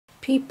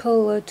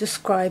People are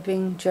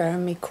describing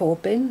Jeremy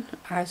Corbyn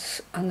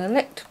as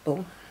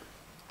unelectable.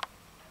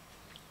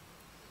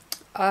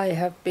 I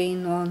have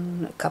been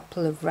on a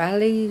couple of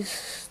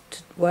rallies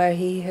where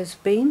he has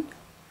been,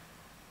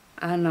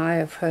 and I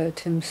have heard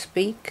him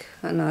speak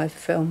and I've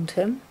filmed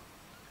him.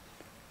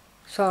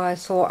 So I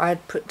thought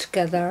I'd put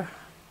together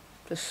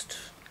just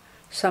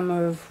some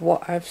of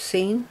what I've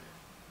seen,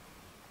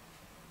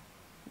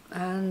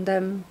 and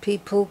then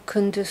people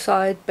can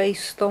decide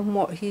based on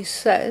what he's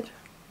said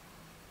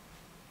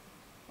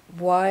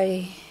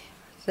why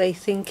they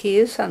think he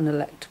is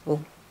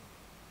unelectable.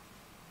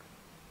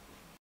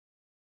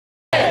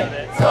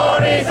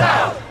 Tories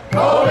out!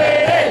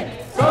 Corbyn in!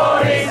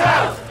 Tories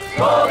out!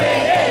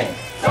 Corbyn in!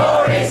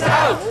 Tories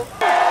out!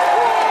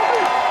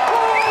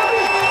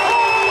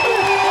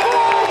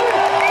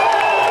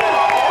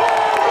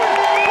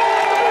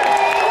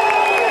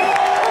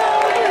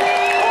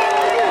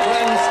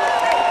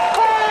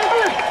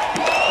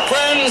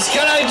 Friends,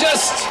 can I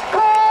just...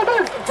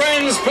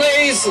 Friends,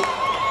 please.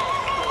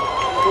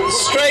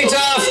 Straight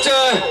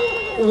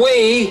after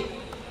we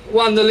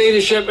won the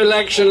leadership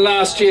election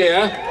last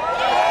year,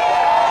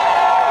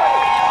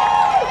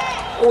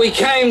 we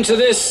came to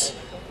this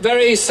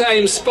very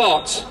same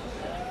spot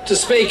to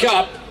speak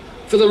up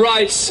for the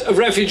rights of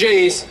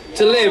refugees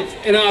to live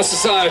in our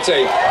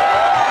society.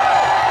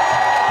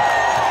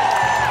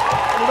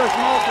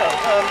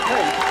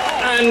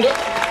 And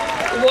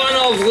one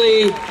of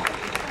the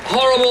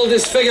horrible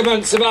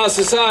disfigurements of our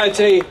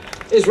society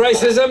is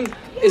racism,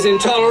 is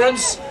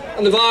intolerance,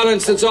 and the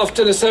violence that's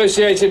often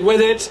associated with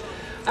it.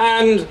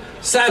 And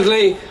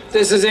sadly,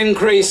 this has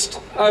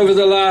increased over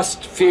the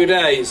last few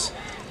days.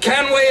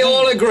 Can we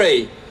all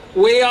agree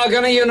we are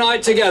going to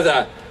unite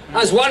together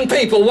as one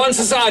people, one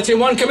society,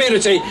 and one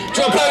community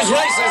to oppose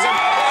racism?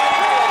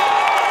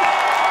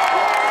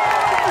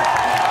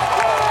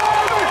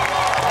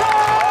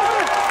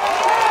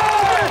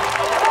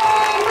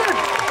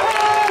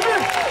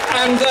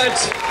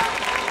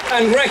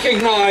 And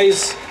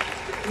recognise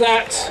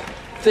that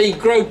the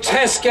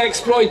grotesque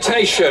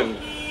exploitation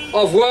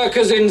of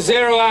workers on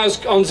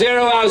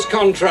zero-hours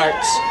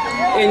contracts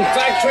in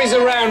factories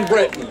around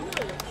Britain,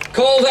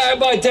 called out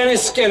by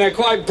Dennis Skinner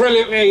quite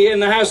brilliantly in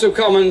the House of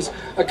Commons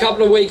a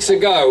couple of weeks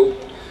ago,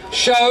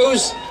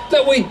 shows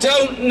that we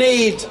don't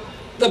need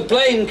the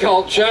blame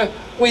culture,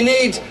 we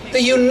need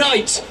the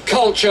unite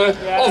culture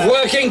of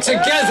working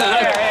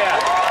together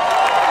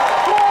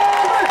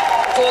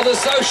for the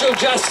social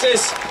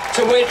justice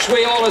to which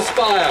we all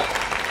aspire.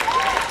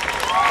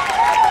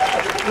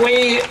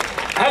 We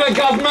have a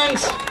government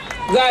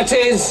that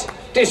is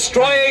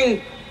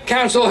destroying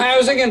council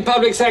housing and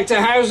public sector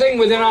housing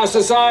within our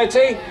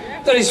society,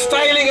 that is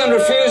failing and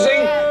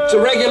refusing to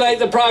regulate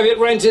the private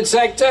rented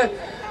sector,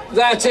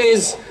 that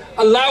is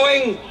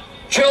allowing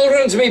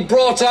children to be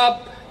brought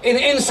up in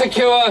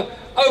insecure,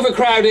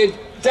 overcrowded,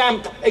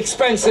 damp,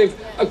 expensive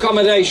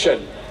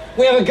accommodation.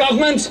 We have a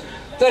government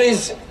that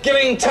is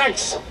giving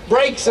tax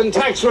breaks and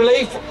tax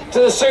relief to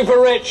the super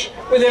rich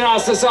within our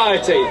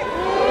society.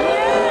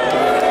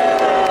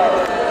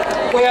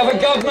 We have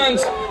a government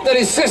that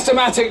is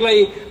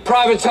systematically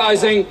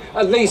privatising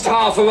at least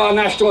half of our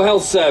National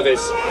Health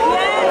Service.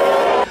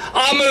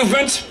 Our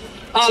movement,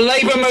 our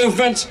Labour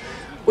movement,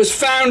 was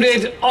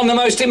founded on the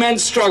most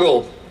immense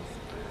struggle.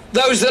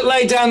 Those that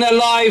laid down their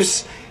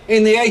lives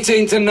in the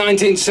 18th and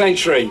 19th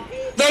century.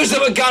 Those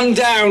that were gunned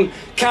down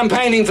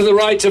campaigning for the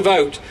right to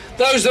vote.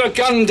 Those that were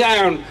gunned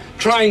down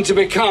trying to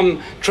become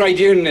trade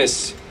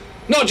unionists.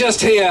 Not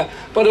just here,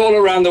 but all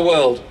around the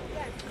world.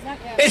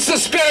 It's the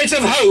spirit of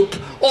hope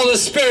or the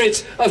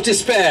spirit of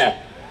despair.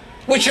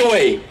 Which are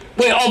we?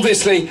 We're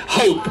obviously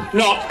hope,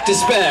 not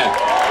despair.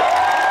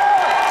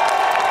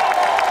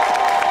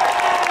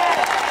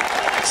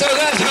 So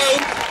that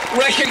hope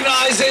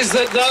recognises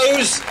that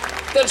those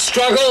that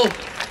struggle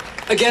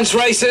against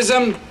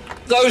racism,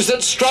 those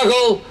that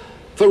struggle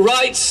for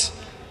rights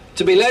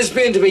to be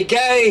lesbian, to be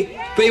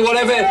gay, be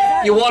whatever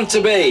you want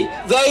to be,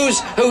 those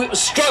who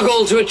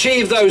struggle to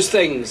achieve those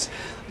things,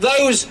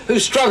 those who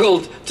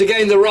struggled to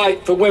gain the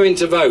right for women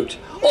to vote,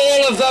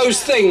 all of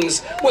those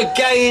things were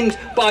gained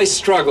by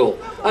struggle.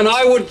 And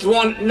I would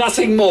want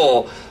nothing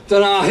more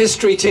than our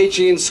history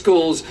teaching in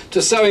schools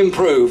to so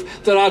improve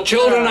that our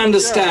children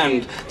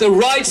understand the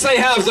rights they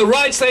have, the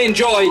rights they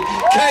enjoy,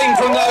 came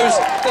from those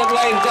that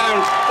laid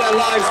down their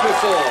lives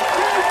before.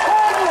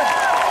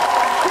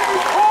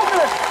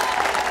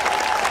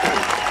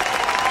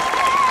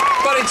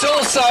 But it's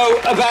also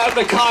about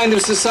the kind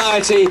of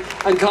society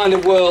and kind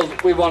of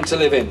world we want to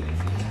live in.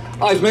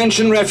 I've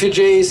mentioned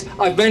refugees,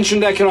 I've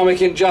mentioned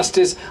economic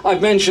injustice,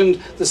 I've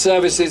mentioned the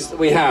services that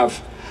we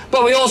have.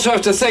 But we also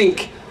have to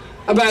think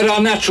about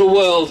our natural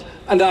world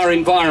and our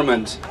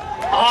environment.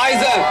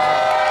 Either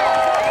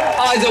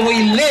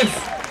we live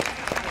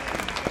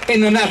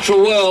in the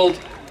natural world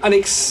and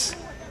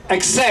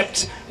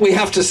accept we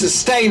have to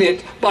sustain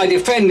it by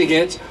defending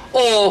it,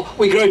 or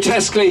we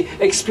grotesquely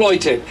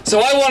exploit it.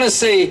 So I want to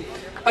see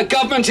a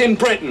government in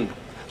Britain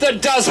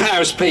that does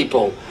house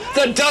people,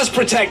 that does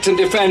protect and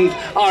defend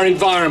our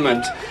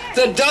environment,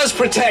 that does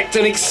protect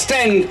and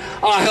extend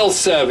our health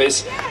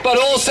service, but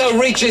also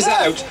reaches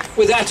out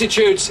with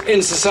attitudes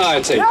in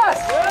society.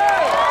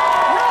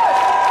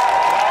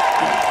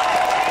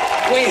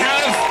 We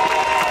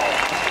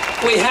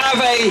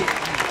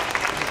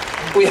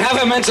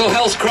have a mental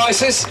health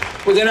crisis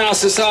within our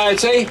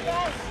society,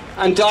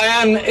 and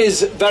Diane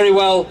is very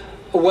well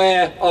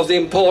aware of the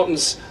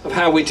importance of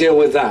how we deal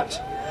with that.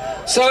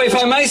 So if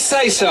I may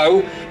say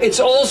so, it's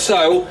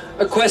also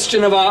a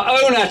question of our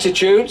own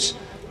attitudes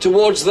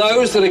towards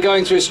those that are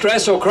going through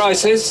stress or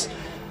crisis,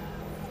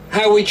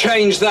 how we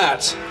change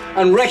that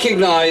and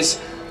recognise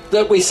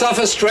that we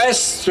suffer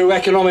stress through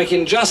economic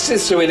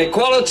injustice, through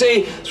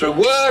inequality, through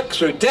work,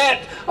 through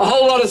debt, a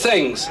whole lot of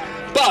things.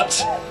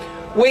 But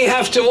we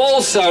have to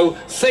also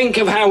think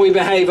of how we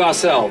behave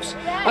ourselves.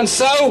 And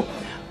so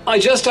I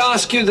just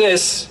ask you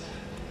this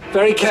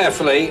very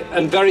carefully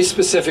and very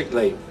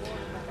specifically.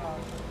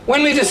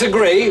 When we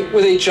disagree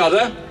with each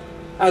other,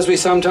 as we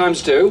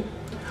sometimes do,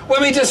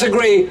 when we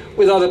disagree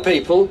with other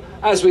people,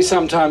 as we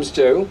sometimes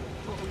do,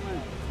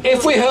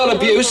 if we hurl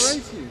abuse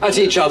at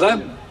each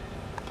other,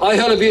 I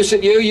hurl abuse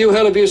at you, you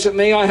hurl abuse at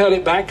me, I hurl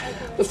it back,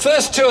 the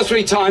first 2 or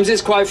 3 times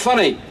it's quite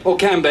funny, or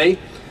can be.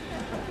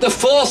 The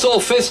 4th or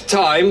 5th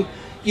time,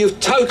 you've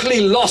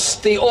totally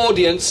lost the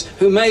audience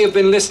who may have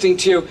been listening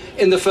to you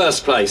in the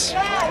first place.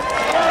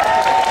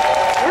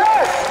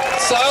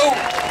 So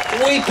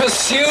we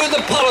pursue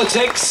the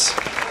politics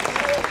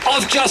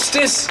of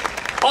justice,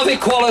 of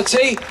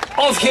equality,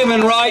 of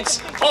human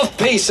rights, of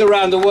peace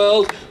around the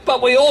world,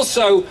 but we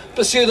also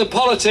pursue the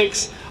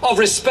politics of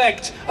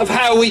respect of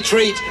how we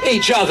treat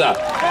each other.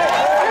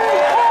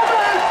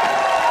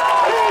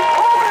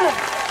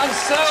 And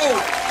so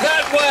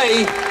that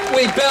way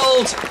we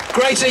build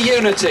greater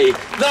unity.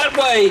 That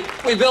way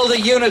we build a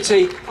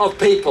unity of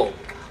people.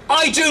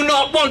 I do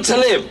not want to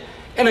live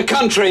in a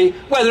country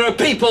where there are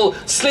people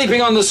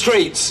sleeping on the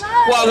streets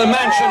while the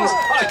mansions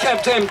are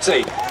kept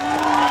empty.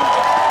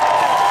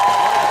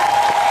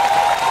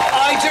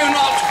 I do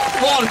not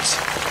want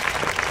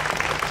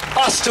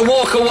us to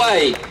walk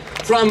away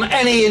from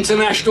any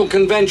international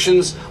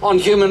conventions on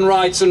human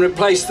rights and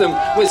replace them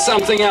with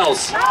something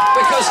else.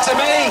 Because to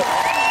me,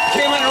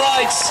 human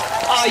rights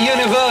are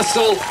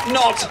universal,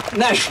 not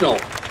national.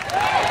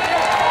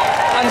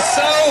 And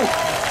so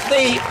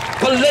the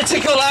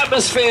political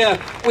atmosphere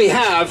we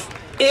have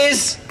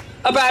is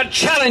about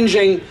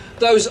challenging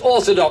those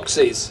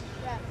orthodoxies.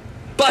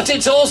 But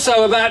it's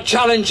also about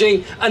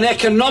challenging an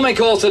economic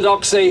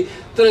orthodoxy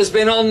that has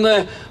been on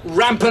the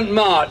rampant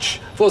march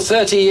for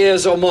 30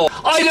 years or more.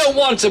 I don't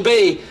want to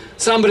be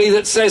somebody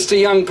that says to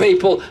young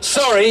people,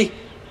 sorry,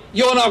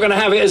 you're not going to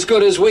have it as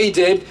good as we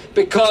did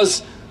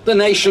because the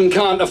nation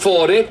can't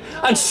afford it.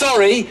 And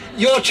sorry,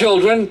 your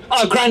children,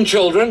 our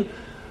grandchildren,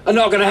 are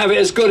not going to have it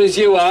as good as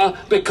you are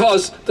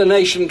because the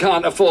nation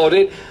can't afford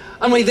it.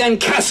 And we then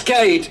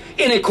cascade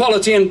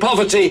inequality and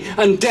poverty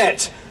and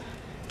debt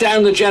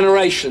down the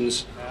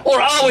generations.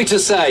 Or are we to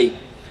say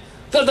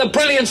that the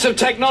brilliance of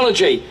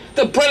technology,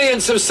 the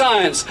brilliance of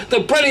science,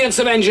 the brilliance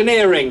of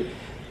engineering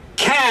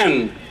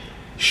can,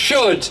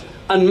 should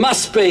and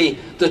must be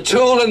the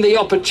tool and the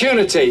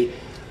opportunity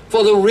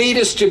for the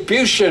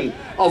redistribution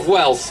of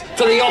wealth,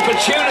 for the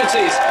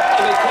opportunities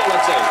of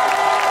equality,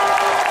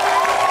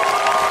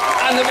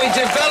 and that we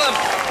develop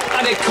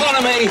an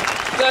economy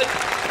that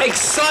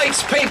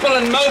excites people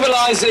and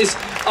mobilises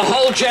a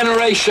whole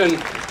generation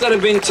that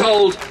have been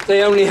told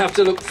they only have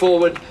to look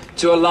forward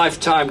to a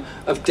lifetime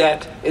of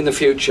debt in the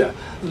future.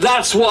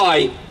 That's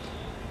why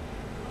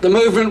the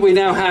movement we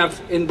now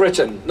have in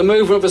Britain, the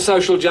movement for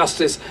social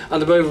justice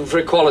and the movement for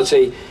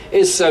equality,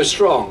 is so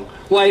strong,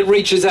 why it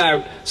reaches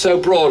out so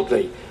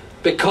broadly.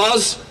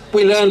 Because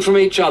we learn from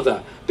each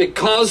other,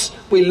 because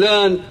we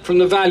learn from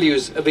the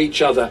values of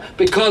each other,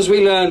 because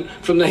we learn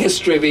from the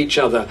history of each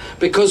other,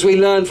 because we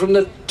learn from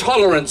the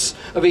tolerance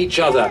of each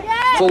other,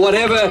 for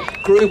whatever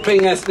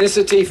grouping,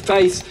 ethnicity,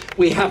 faith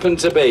we happen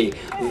to be.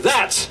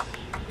 That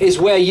is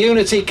where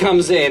unity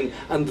comes in,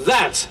 and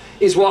that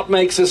is what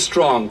makes us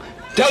strong.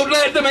 Don't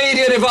let the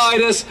media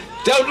divide us.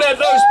 Don't let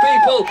those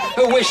people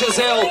who wish us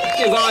ill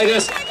divide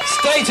us.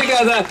 Stay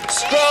together,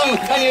 strong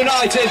and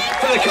united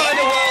for the kind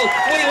of world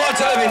we want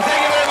to live in.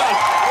 Thank you very much.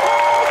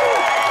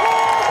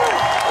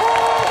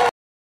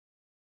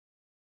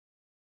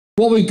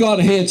 What we've got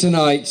here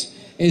tonight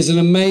is an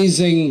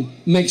amazing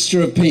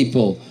mixture of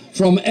people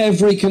from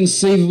every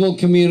conceivable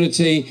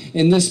community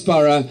in this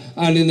borough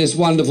and in this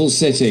wonderful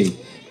city.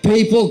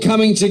 People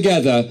coming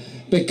together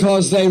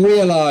because they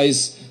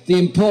realise the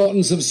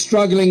importance of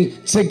struggling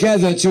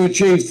together to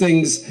achieve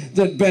things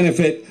that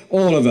benefit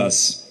all of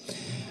us.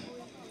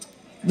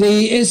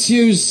 The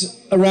issues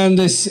around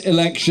this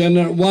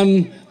election,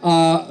 one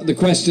are the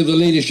question of the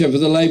leadership of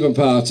the Labour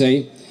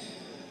Party,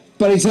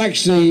 but it's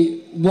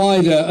actually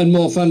wider and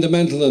more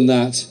fundamental than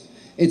that.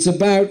 It's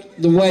about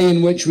the way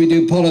in which we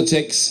do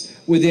politics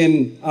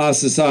within our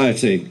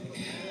society.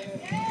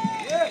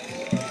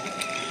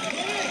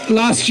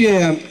 Last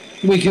year,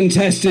 we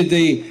contested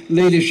the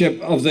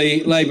leadership of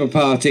the Labour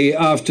Party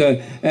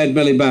after Ed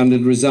Miliband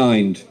had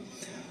resigned.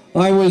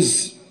 I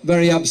was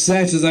very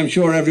upset, as I'm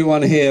sure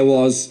everyone here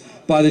was,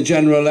 by the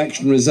general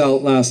election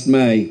result last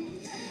May.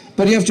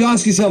 But you have to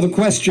ask yourself a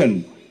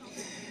question.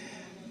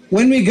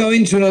 When we go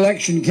into an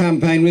election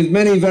campaign with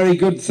many very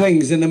good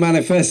things in the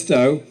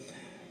manifesto,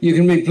 you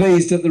can be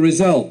pleased at the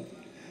result.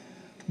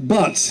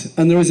 But,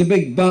 and there is a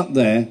big but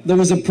there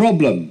was a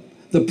problem.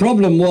 The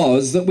problem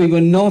was that we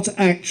were not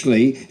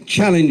actually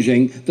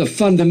challenging the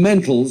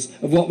fundamentals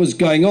of what was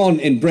going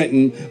on in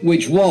Britain,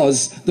 which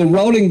was the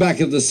rolling back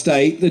of the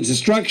state, the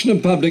destruction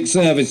of public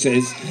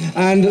services,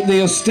 and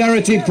the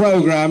austerity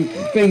programme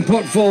being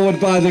put forward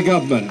by the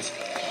government.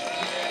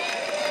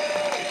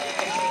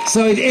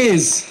 So it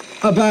is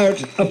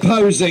about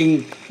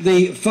opposing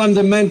the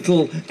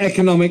fundamental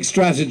economic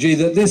strategy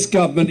that this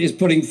government is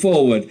putting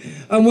forward.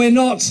 And we're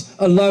not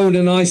alone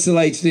and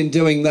isolated in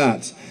doing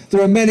that.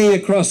 There are many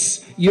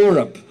across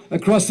Europe,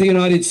 across the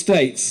United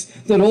States,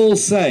 that all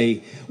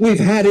say we've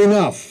had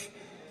enough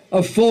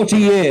of 40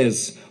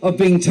 years of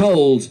being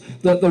told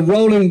that the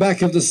rolling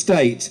back of the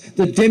state,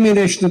 the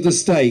diminution of the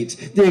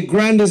state, the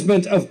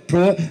aggrandizement of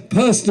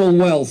personal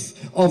wealth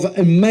of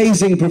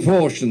amazing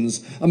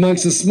proportions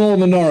amongst a small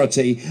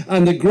minority,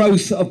 and the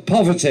growth of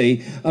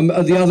poverty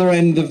at the other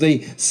end of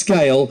the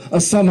scale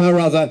are somehow or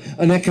other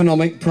an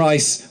economic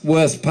price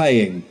worth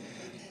paying.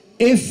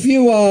 If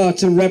you are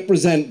to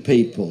represent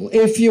people,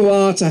 if you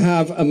are to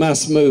have a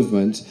mass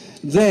movement,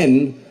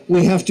 then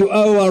we have to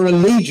owe our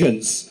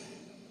allegiance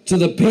to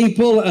the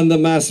people and the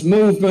mass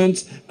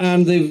movement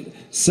and the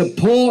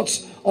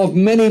support of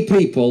many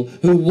people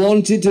who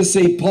wanted to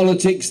see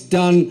politics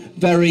done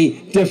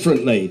very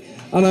differently.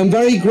 And I'm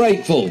very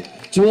grateful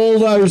to all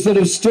those that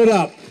have stood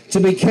up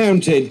to be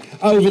counted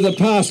over the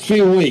past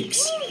few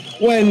weeks,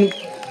 when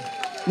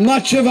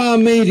much of our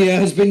media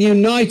has been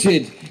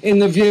united in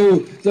the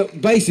view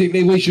that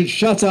basically we should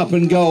shut up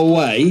and go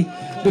away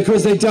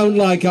because they don't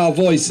like our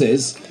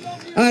voices,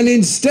 and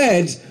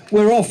instead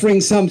we're offering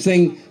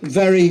something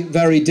very,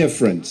 very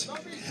different.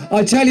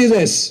 I tell you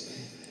this,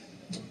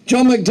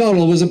 John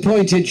McDonnell was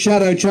appointed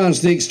Shadow Chancellor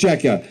of the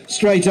Exchequer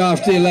straight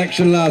after the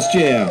election last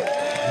year,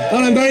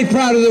 and I'm very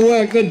proud of the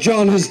work that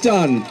John has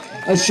done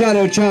as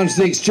Shadow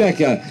Chancellor of the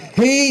Exchequer.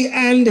 He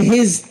and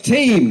his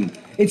team,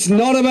 it's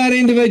not about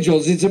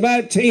individuals, it's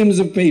about teams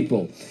of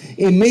people,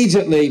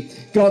 immediately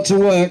got to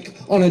work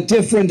on a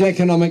different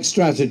economic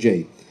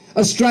strategy,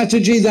 a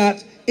strategy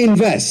that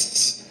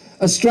invests,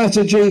 a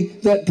strategy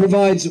that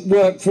provides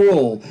work for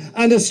all,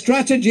 and a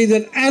strategy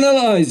that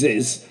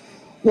analyses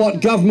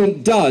what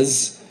government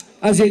does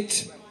as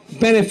it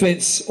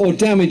benefits or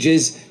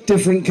damages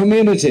different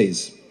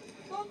communities.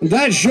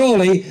 That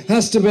surely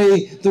has to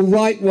be the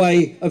right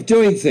way of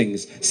doing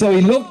things. So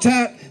he looked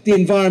at the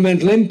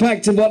environmental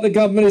impact of what the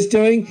government is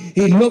doing.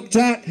 He looked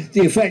at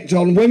the effect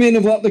on women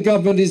of what the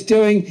government is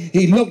doing.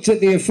 He looked at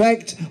the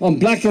effect on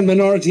black and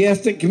minority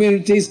ethnic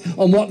communities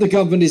on what the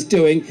government is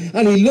doing.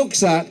 And he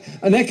looks at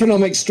an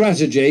economic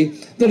strategy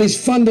that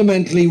is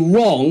fundamentally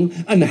wrong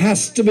and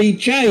has to be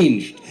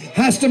changed.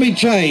 Has to be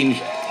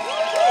changed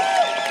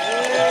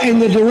in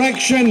the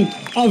direction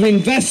of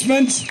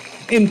investment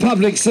in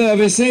public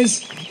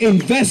services,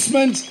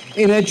 investment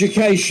in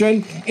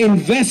education,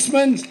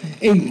 investment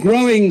in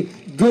growing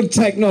good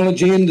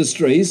technology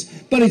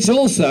industries, but it's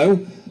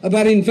also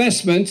about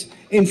investment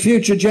in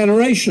future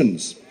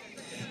generations.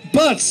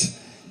 But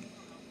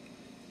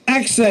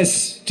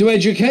access to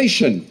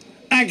education,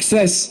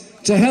 access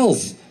to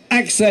health,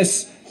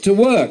 access to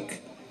work,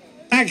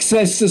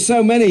 access to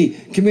so many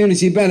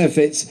community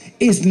benefits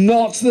is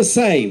not the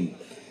same.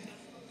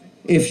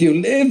 If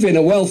you live in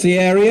a wealthy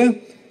area,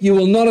 you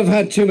will not have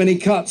had too many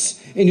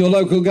cuts in your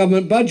local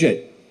government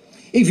budget.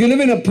 If you live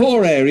in a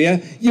poor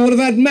area, you would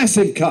have had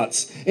massive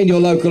cuts in your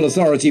local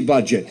authority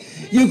budget.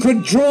 You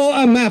could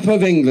draw a map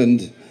of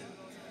England,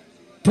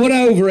 put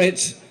over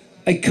it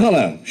a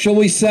colour, shall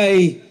we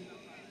say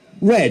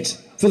red,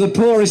 for the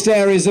poorest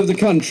areas of the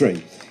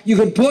country. You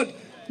could put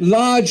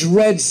large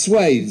red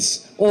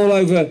swathes all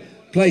over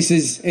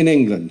places in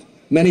England.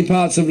 Many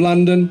parts of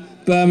London,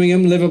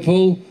 Birmingham,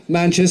 Liverpool,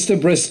 Manchester,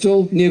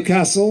 Bristol,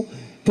 Newcastle,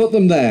 put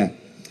them there.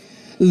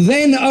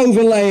 Then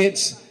overlay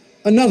it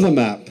another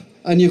map,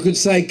 and you could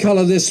say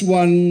colour this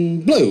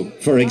one blue,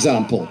 for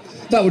example.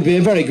 That would be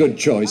a very good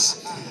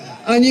choice.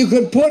 And you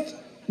could put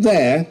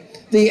there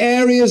the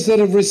areas that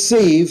have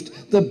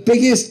received the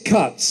biggest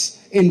cuts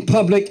in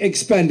public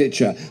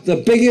expenditure,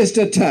 the biggest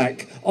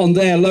attack on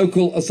their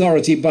local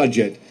authority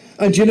budget.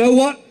 And you know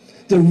what?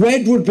 The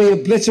red would be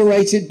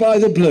obliterated by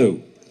the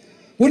blue.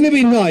 Wouldn't it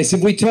be nice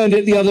if we turned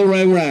it the other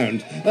way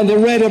around and the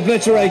red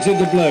obliterated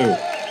the blue?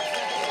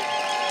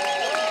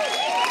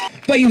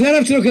 But you then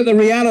have to look at the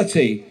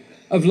reality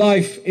of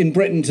life in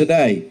Britain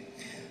today.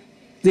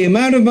 The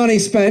amount of money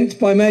spent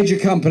by major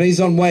companies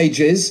on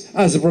wages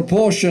as a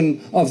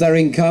proportion of their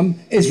income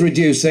is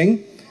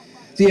reducing.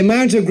 The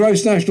amount of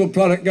gross national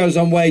product goes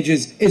on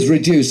wages is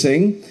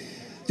reducing.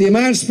 The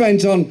amount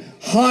spent on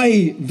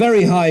high,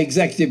 very high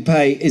executive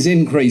pay is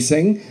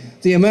increasing.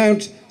 The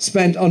amount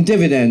spent on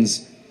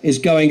dividends is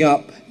going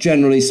up,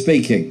 generally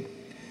speaking.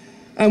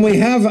 And we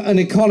have an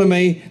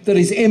economy that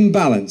is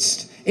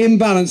imbalanced.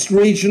 imbalanced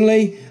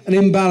regionally and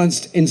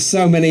imbalanced in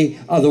so many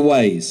other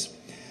ways.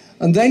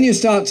 And then you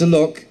start to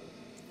look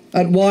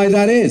at why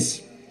that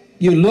is.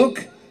 You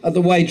look at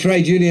the way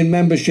trade union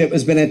membership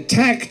has been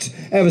attacked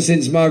ever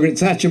since Margaret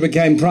Thatcher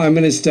became Prime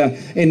Minister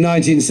in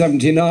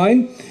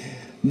 1979.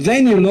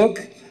 Then you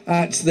look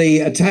at the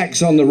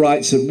attacks on the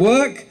rights at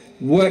work,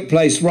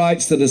 workplace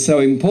rights that are so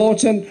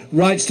important,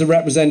 rights to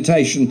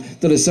representation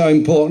that are so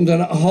important,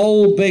 and a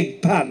whole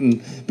big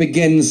pattern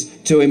begins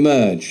to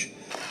emerge.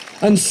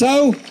 And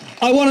so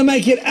I want to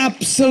make it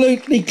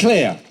absolutely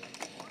clear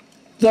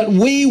that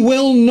we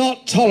will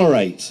not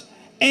tolerate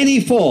any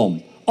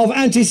form of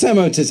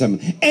anti-Semitism,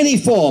 any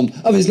form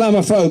of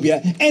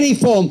Islamophobia, any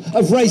form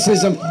of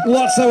racism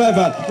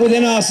whatsoever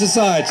within our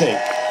society.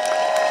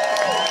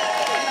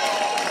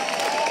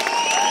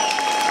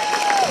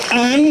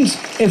 And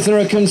if there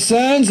are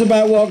concerns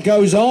about what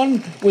goes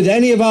on with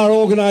any of our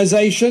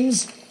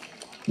organisations,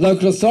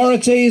 local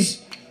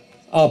authorities,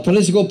 our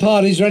political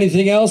parties or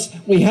anything else,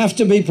 we have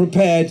to be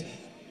prepared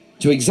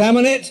to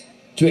examine it,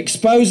 to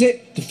expose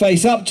it, to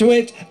face up to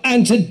it,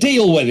 and to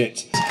deal with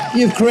it.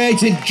 You've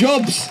created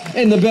jobs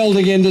in the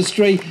building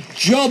industry,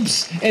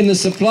 jobs in the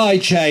supply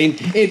chain.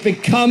 It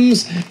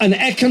becomes an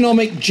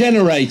economic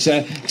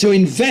generator to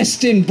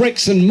invest in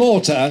bricks and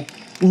mortar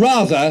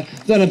rather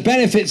than a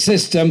benefit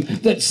system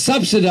that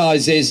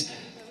subsidises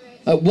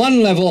at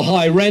one level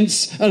high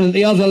rents and at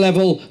the other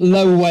level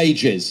low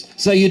wages.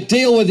 So you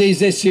deal with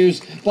these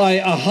issues by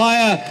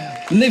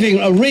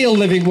a real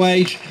living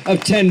wage of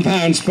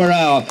 £10 per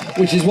hour,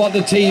 which is what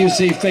the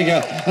TUC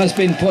figure has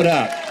been put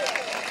out.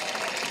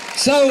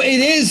 So it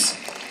is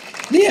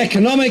the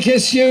economic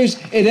issues,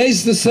 it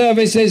is the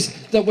services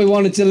that we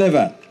want to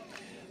deliver.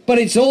 But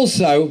it's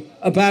also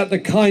about the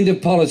kind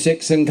of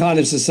politics and kind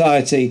of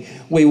society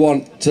we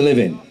want to live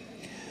in.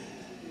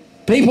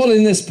 People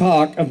in this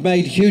park have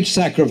made huge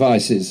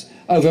sacrifices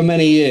over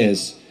many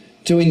years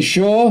to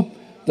ensure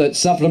that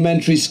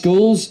supplementary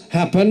schools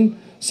happen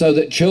so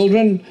that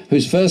children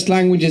whose first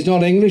language is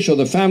not English or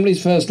the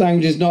family's first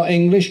language is not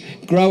English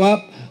grow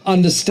up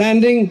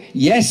understanding,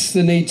 yes,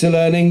 the need to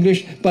learn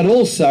English, but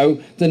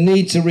also the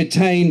need to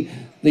retain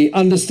the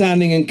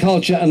understanding and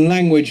culture and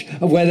language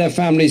of where their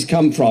families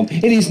come from.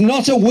 It is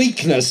not a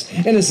weakness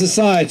in a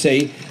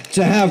society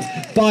to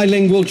have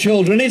bilingual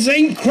children. It's an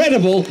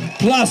incredible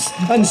plus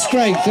and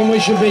strength, and we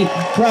should be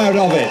proud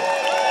of it.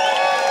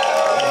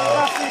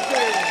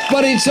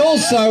 But it's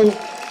also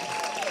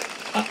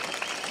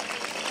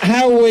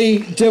how we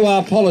do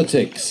our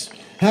politics.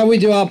 How we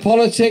do our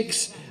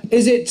politics,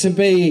 is it to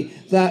be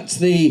that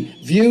the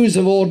views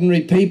of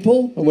ordinary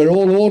people, and we're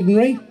all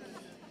ordinary,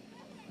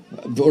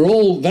 we're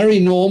all very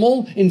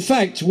normal. In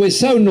fact, we're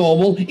so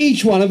normal,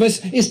 each one of us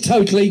is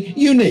totally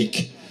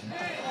unique.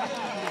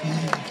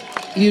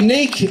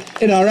 Unique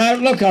in our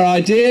outlook, our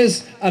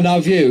ideas and our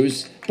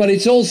views, but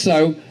it's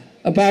also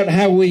about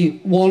how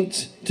we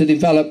want to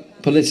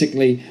develop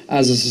politically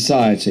as a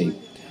society.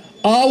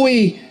 Are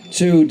we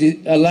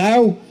to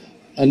allow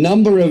a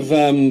number of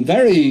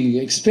very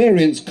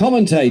experienced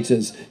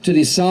commentators to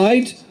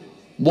decide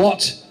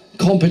what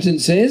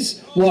competence is,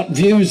 what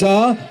views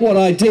are, what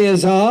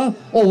ideas are,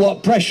 or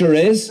what pressure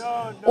is?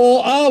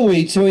 Or are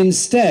we to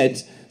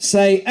instead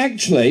say,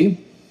 actually,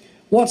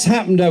 what's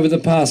happened over the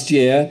past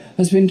year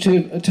has been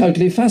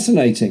totally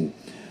fascinating.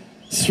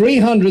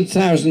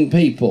 300,000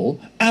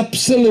 people,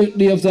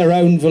 absolutely of their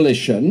own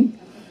volition,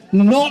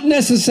 not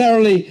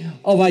necessarily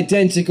of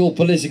identical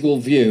political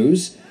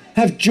views,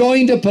 have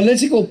joined a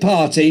political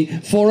party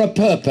for a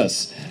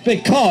purpose,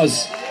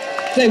 because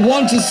they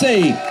want to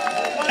see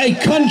a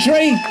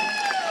country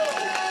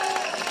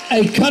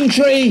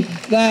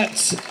that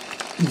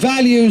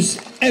values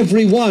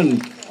every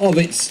one of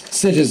its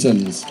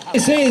citizens.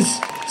 This is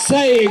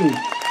saying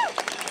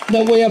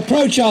that we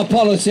approach our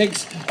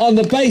politics on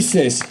the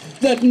basis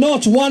that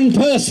not one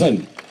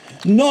person,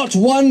 not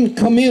one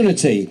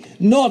community,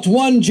 not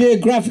one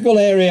geographical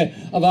area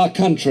of our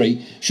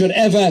country should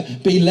ever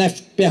be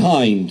left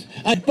behind.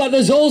 But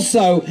there's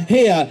also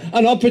here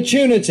an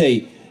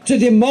opportunity to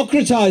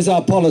democratise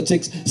our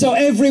politics, so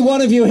every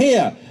one of you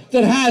here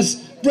that has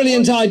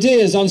brilliant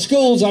ideas on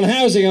schools, on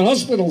housing, on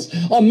hospitals,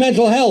 on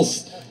mental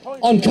health,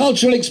 on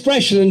cultural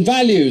expression and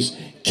values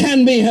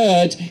can be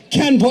heard,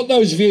 can put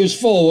those views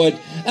forward,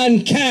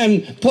 and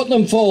can put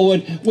them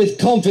forward with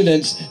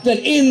confidence that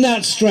in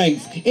that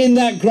strength, in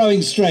that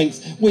growing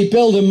strength, we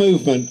build a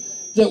movement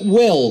that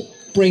will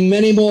bring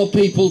many more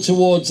people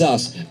towards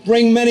us,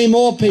 bring many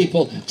more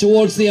people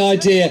towards the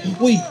idea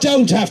we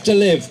don't have to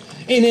live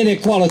in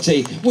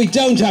inequality, we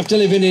don't have to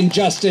live in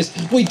injustice,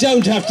 we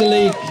don't have to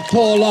lead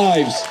poor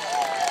lives.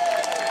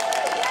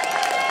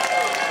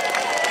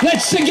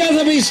 Let's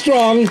together be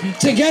strong,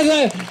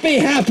 together be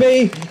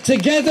happy,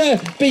 together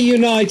be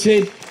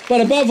united,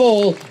 but above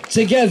all,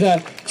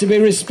 together to be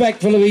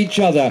respectful of each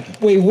other.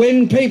 We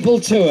win people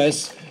to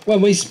us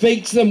when we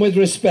speak to them with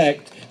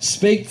respect,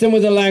 speak to them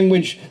with a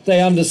language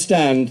they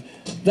understand.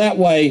 That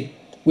way,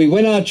 we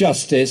win our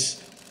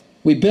justice,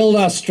 we build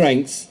our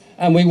strength,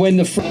 and we win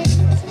the...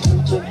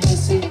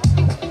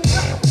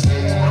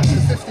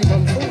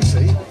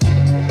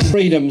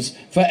 freedoms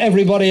for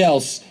everybody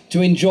else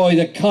to enjoy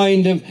the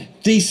kind of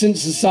decent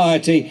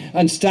society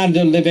and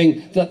standard of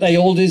living that they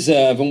all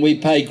deserve. And we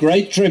pay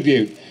great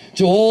tribute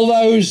to all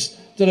those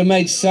that have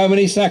made so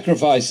many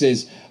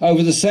sacrifices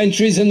over the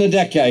centuries and the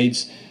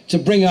decades to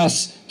bring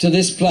us to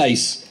this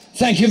place.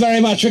 Thank you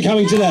very much for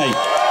coming today.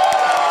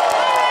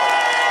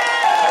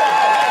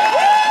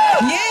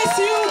 Yes,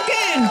 you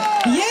can.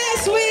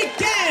 Yes, we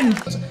can.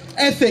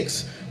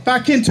 Ethics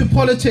back into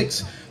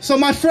politics. So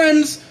my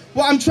friends,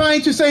 what I'm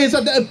trying to say is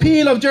that the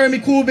appeal of Jeremy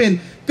Corbyn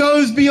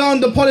goes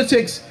beyond the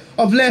politics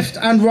of left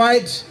and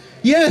right.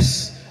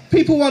 Yes,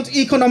 people want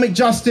economic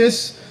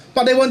justice,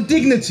 but they want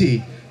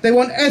dignity. They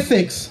want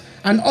ethics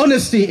and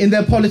honesty in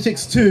their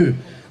politics too.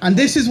 And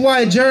this is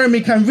why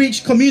Jeremy can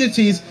reach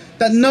communities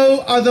that no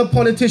other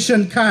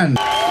politician can.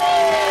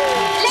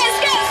 Let's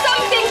get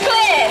something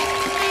clear.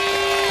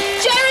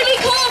 Jeremy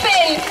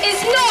Corbyn is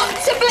not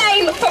to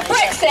blame for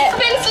Brexit.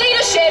 Corbyn's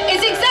leadership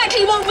is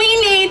exactly what we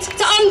need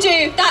to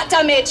undo that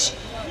damage.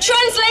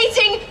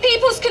 Translating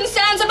people's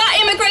concerns about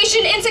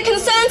immigration into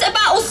concerns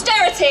about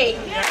austerity.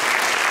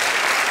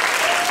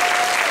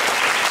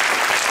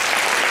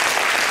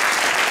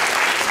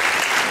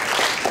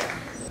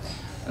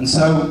 And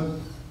so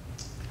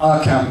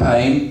our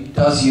campaign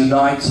does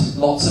unite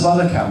lots of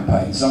other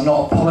campaigns. I'm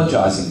not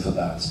apologising for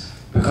that,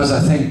 because I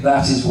think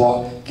that is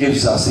what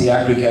gives us the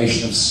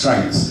aggregation of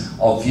strengths,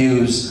 of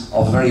views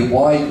of a very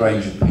wide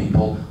range of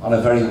people on a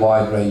very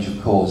wide range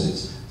of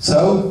causes.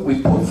 So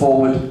we've put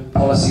forward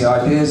policy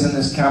ideas in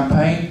this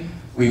campaign.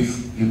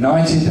 We've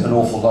united an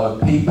awful lot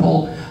of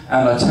people,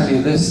 and I tell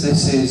you this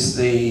is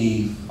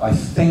the, I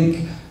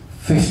think,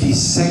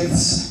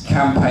 56th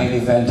campaign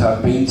event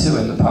I've been to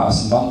in the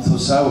past month or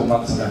so, a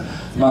month and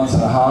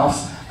a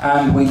half,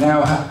 and we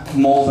now have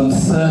more than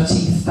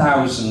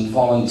 30,000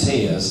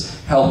 volunteers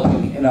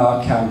helping in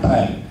our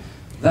campaign.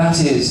 That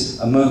is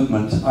a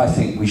movement I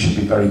think we should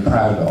be very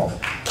proud of.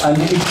 And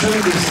it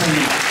shouldn't be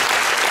seen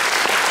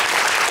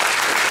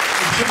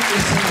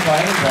by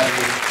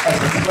anybody as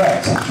a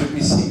threat, it should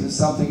be seen as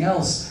something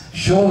else.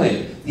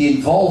 Surely the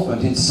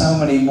involvement in so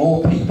many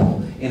more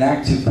people in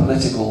active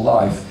political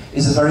life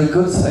is a very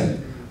good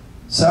thing.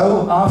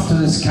 So after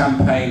this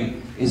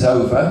campaign is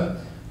over,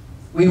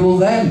 we will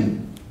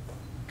then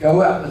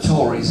go at the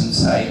Tories and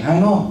say,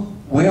 hang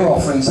on, we're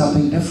offering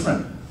something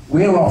different.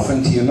 We're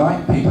offering to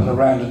unite people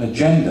around an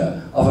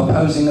agenda of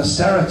opposing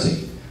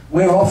austerity.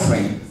 We're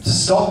offering to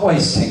stop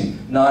wasting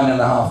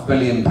 £9.5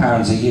 billion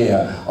a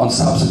year on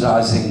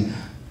subsidising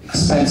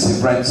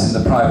expensive rents in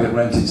the private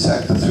rented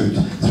sector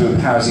through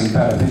housing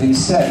benefit.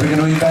 Instead, we're going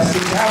to invest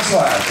in council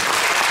housing.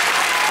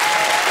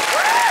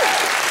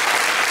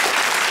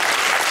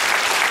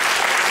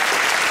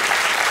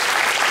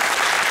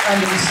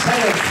 And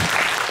instead of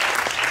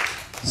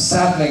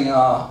saddling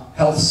our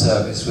health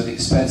service with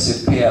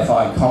expensive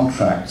PFI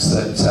contracts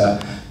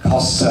that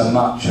cost so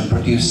much and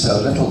produce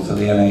so little for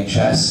the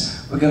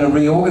NHS, we're going to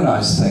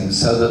reorganise things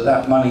so that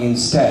that money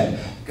instead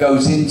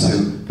goes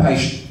into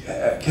patient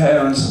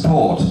care and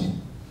support.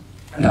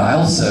 And our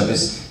health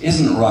service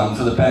isn't run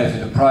for the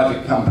benefit of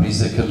private companies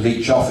that could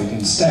leech off it.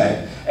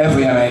 Instead,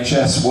 every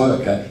NHS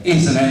worker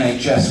is an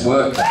NHS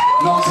worker,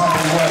 not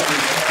somebody working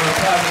for a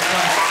private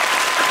company.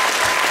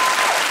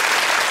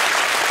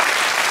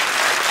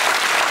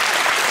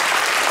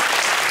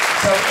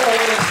 So all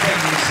these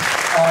things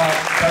are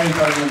very,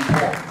 very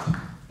important.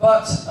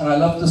 But, and I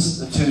love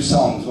the two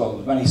songs, well,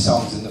 many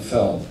songs in the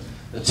film.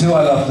 The two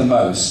I loved the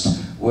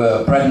most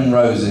were Bread and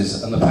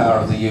Roses and The Power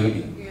of the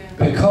Union.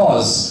 Yeah.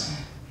 Because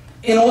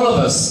in all of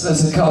us,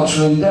 there's a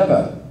cultural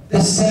endeavour.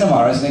 This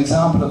cinema is an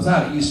example of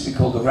that. It used to be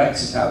called the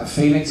Rex, it's now the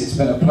Phoenix. It's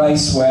been a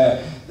place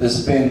where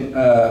there's been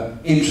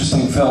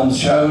interesting films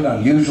shown,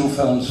 unusual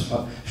films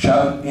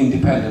shown,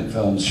 independent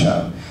films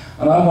shown.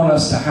 And I want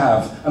us to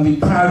have, and be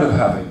proud of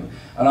having,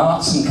 an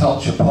arts and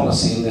culture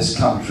policy in this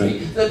country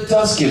that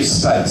does give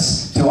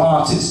space to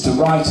artists, to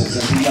writers,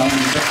 and to young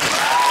musicians.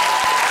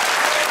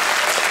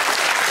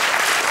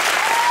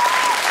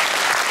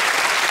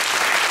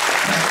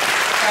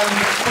 And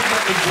wouldn't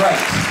it be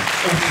great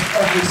if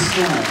every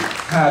school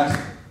had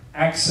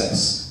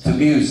access to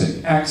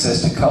music,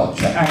 access to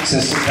culture,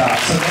 access to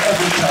dance, so that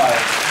every child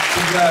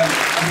could learn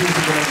a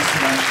musical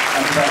instrument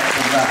and develop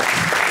from that.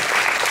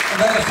 And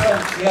then the film,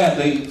 yeah,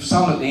 the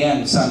song at the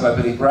end, sung by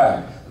Billy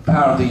Bragg, The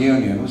Power of the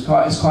Union, it's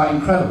quite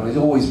incredible. It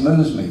always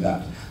moves me,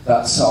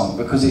 that song,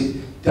 because it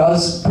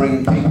does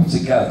bring people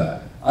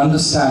together,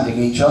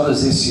 understanding each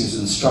other's issues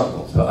and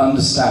struggles, but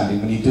understanding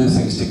when you do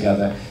things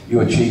together, you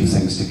achieve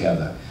things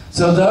together.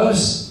 So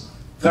those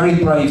very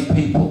brave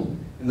people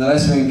in the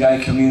lesbian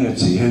gay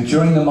community who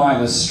during the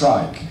miners'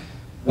 strike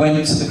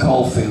went to the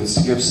coalfields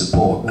to give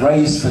support,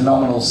 raised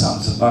phenomenal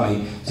sums of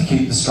money to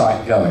keep the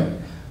strike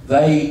going,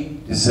 they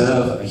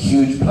deserve a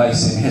huge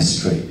place in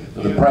history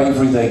for the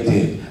bravery they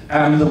did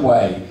and the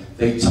way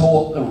they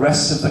taught the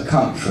rest of the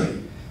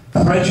country.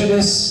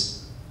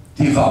 Prejudice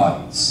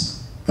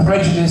divides,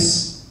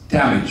 prejudice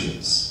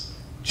damages,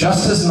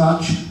 just as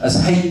much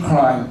as hate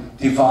crime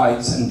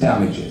divides and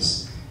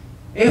damages.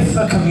 If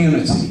a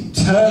community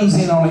turns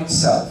in on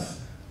itself,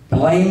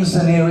 blames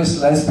the nearest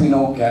lesbian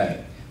or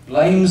gay,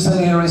 blames the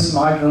nearest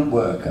migrant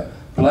worker,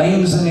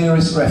 blames the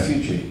nearest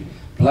refugee,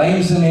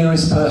 blames the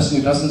nearest person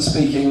who doesn't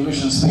speak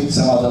English and speaks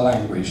some other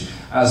language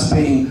as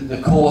being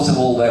the cause of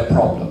all their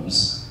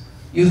problems,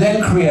 you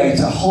then create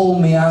a whole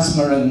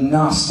miasma and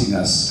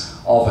nastiness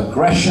of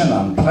aggression,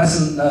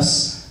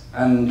 unpleasantness,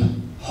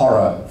 and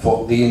horror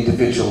for the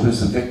individual who's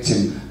the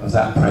victim of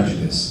that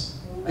prejudice.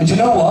 And you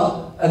know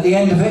what? At the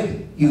end of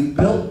it, you've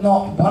built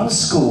not one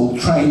school,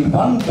 trained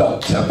one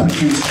doctor,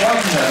 produced one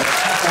nurse,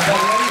 or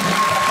done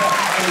anything better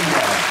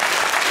anywhere.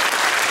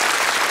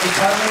 It's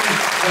only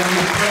when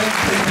you bring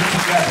people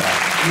together,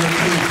 you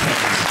achieve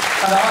things.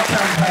 And our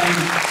campaign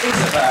is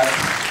about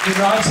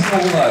uniting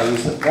all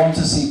those that want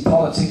to see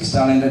politics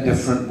done in a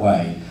different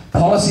way.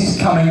 Policies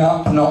coming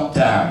up, not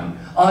down.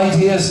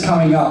 Ideas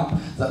coming up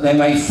that they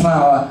may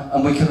flower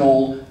and we can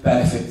all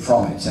benefit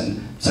from it.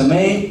 And to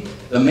me,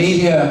 the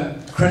media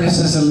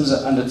criticisms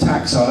and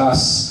attacks on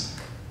us,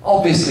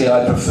 obviously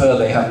I prefer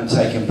they hadn't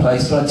taken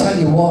place, but I tell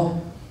you what,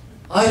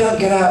 I don't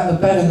get out of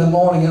the bed in the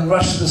morning and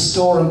rush to the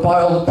store and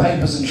buy all the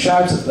papers and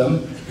shout at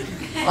them.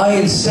 I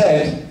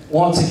instead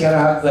want to get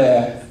out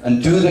there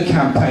and do the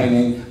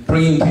campaigning,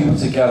 bringing people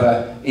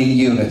together in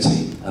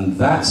unity. And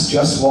that's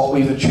just what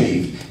we've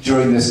achieved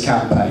during this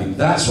campaign.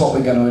 That's what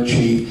we're going to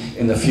achieve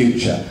in the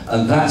future.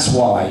 And that's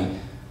why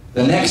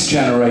the next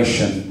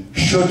generation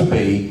should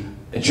be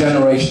a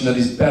generation that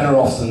is better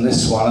off than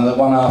this one, and the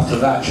one after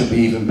that should be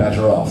even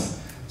better off.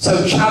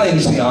 So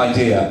challenge the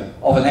idea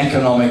of an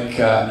economic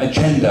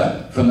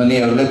agenda from the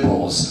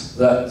neoliberals,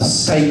 that the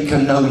state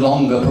can no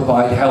longer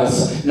provide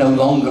health, no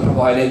longer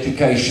provide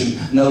education,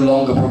 no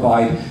longer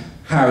provide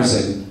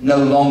housing, no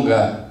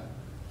longer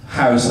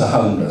house the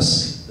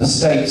homeless. The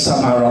state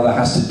somehow or other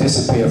has to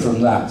disappear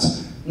from that.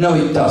 No,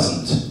 it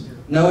doesn't.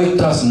 No, it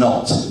does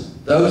not.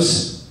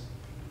 Those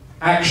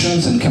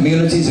actions and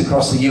communities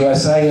across the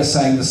USA are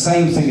saying the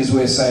same thing as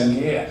we're saying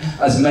here,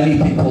 as many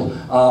people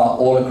are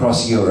all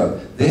across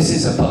Europe. This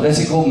is a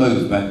political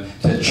movement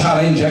to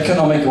challenge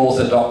economic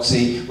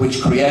orthodoxy,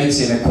 which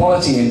creates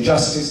inequality,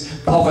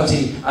 injustice,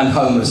 poverty and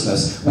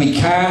homelessness. We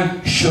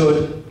can,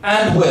 should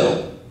and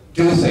will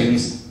do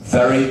things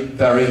very,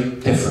 very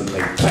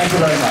differently. Thank you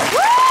very much.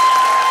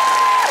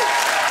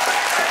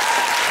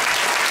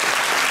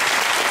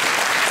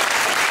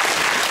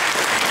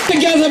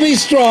 Together be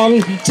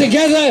strong,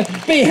 together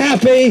be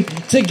happy,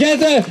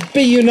 together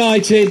be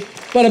united,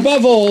 but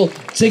above all,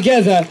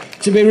 together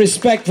to be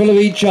respectful of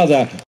each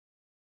other.